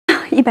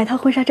100套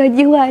婚纱照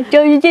计划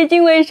终于接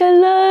近尾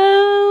声了。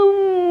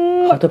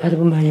好多拍的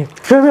不满意，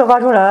是不是没有发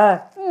出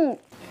来？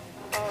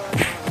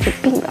有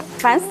病吧，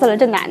烦死了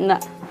这男的！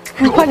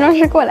化妆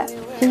师过来，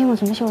今天我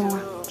怎么修容啊？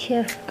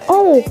切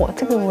哦，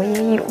这个我也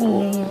有，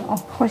你也有哦，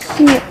好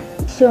细。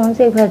修容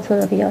这一块做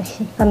的比较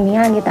细，把明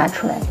暗给打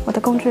出来。我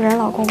的工具人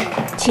老公，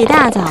起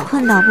大早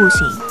困到不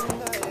行，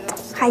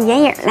还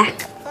眼影呢。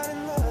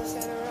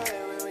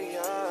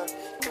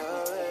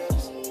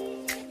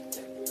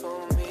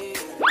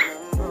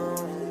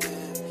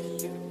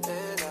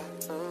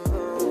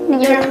那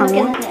个是糖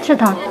吗？是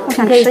糖，我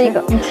想吃一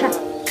个，你吃。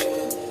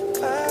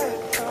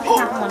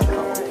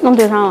弄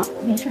嘴上了，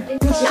没事，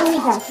你修一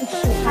下试试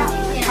它。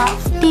好，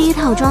第一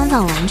套妆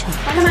造完成，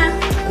完了吗？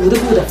鼓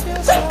的。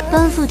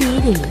奔赴第一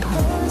个影棚。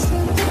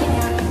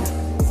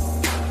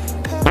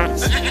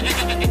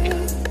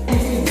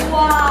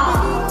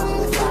哇！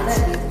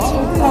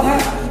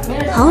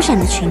好闪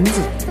的裙子，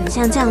很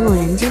像降落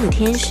人间的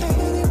天使。1、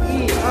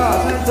2、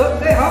3折，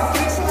对，好，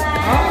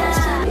好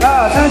，2、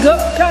3折，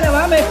漂亮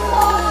完美。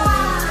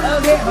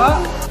OK， 好。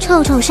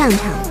臭臭上场。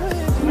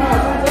2、3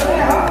折，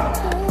对，好。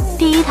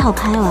第一套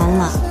拍完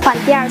了，换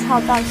第二套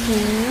造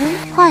型，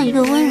换一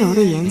个温柔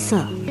的颜色。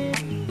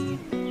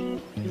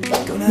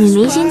女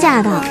明星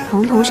驾到，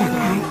瞳孔闪开。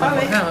好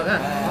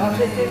看。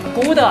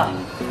鼓的。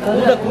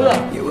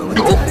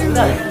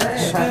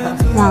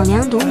老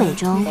娘读美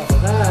妆。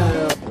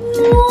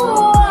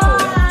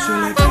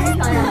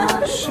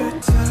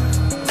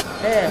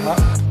哎，好。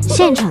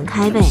现场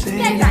开背。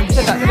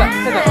这个，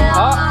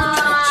好。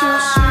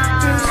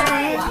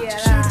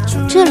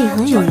这里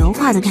很有油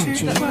画的感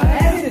觉。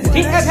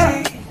停，漂亮，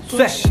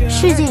帅。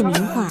世界名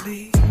画。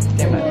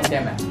垫板。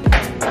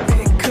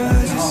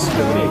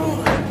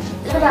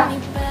是吧？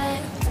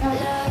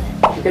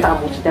一个大拇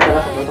指代表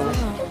了很多东西，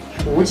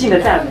无尽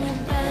的赞美。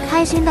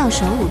开心到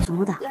手舞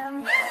足蹈。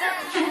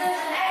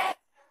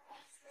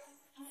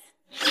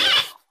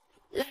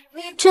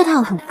这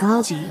套很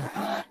高级，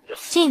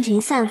尽情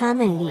散发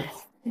魅力。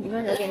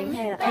温柔给您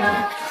配了。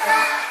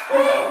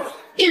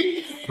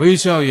微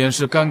笑掩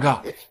饰尴尬。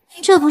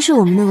这不是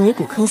我们的维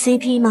骨科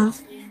CP 吗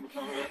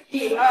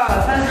？1、2、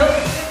3折。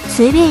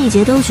随便一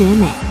节都绝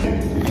美。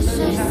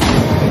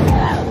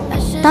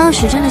当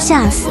时真的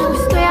吓死。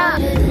对啊。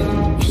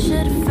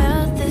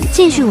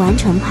继续完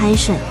成拍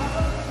摄，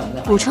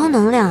补充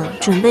能量，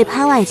准备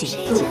拍外景。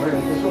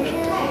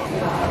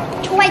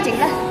出外景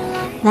了。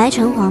来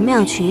城隍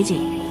庙取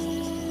景。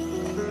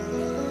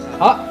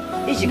好，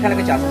一起看那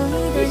个假身。1、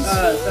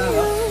2、3，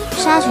好。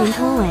纱裙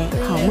拖尾，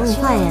好梦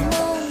坏人。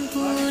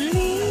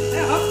哎，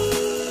好。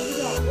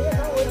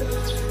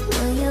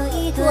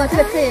哇，这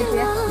个刺也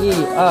绝。1、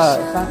2、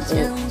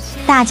3，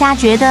大家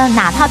觉得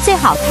哪套最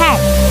好看？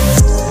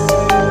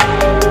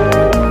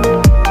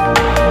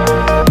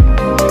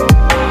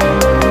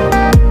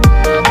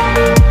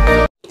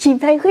去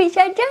拍婚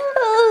纱照。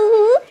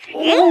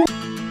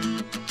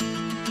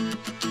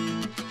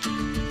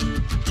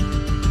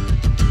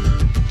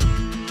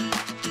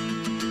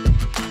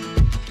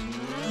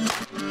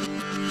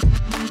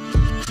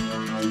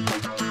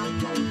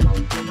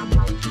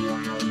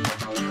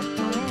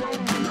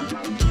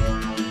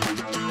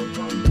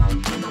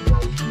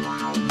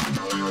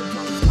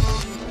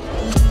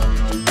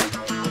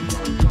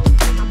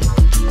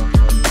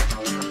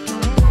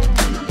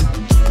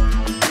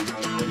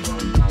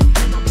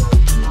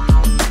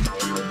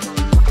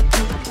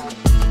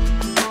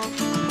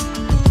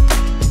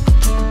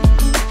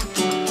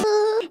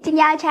今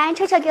天要穿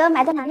臭臭给我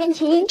买的2件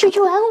裙，出去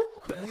玩哦。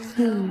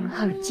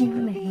好精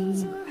美。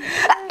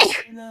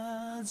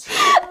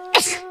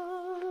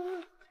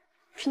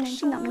是南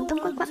京脑门灯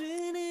乖乖。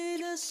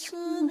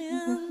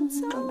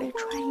准备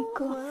穿一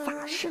个法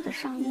式的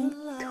上衣，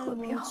特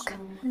别好看，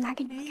拿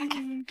给你们看看。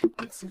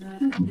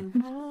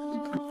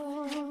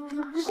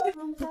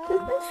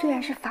虽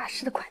然是法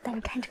式的款，但是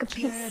看这个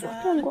配色，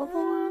很国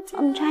风啊。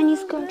我们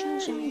Chinese girl 穿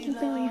上一定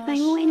会有一番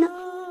韵味呢。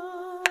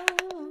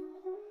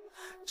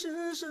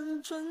只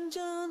剩转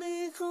角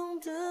霓虹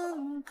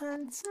灯还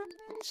在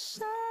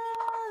闪，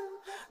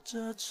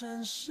这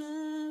城市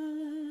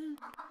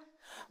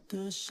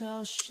的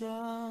小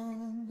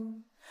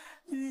巷，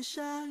雨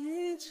下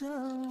一整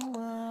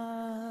晚。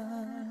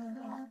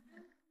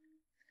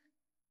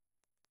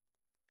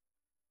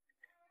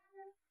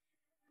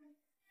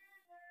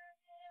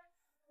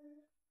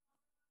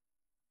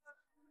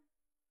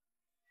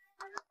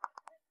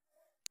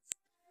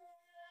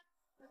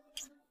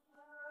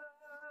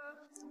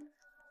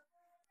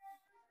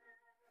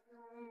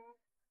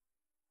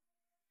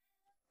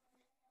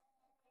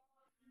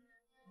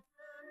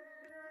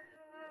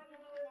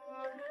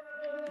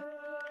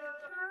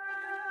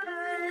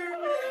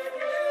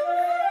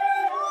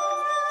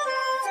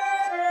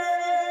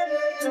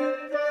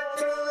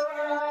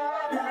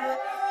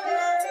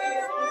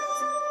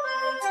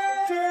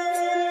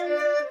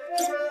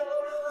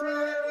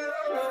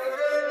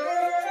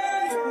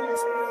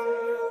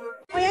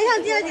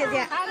上帝了，姐姐。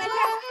颜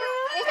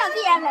上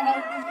帝也美，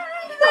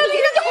这个颜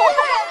上帝好美。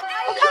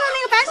我看到那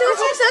个白蛇的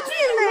青蛇巨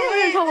美。我也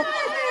超过。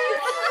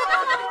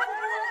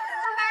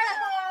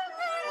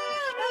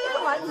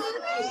嘛？你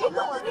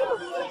看我这个，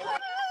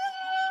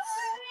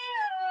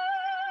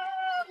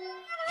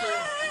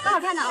蛮好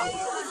看的啊。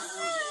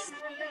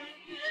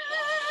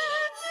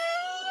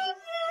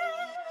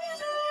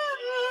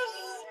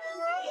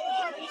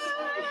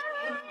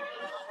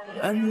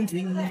兰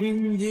亭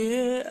云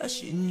叠，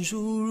心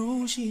书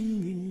如行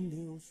云。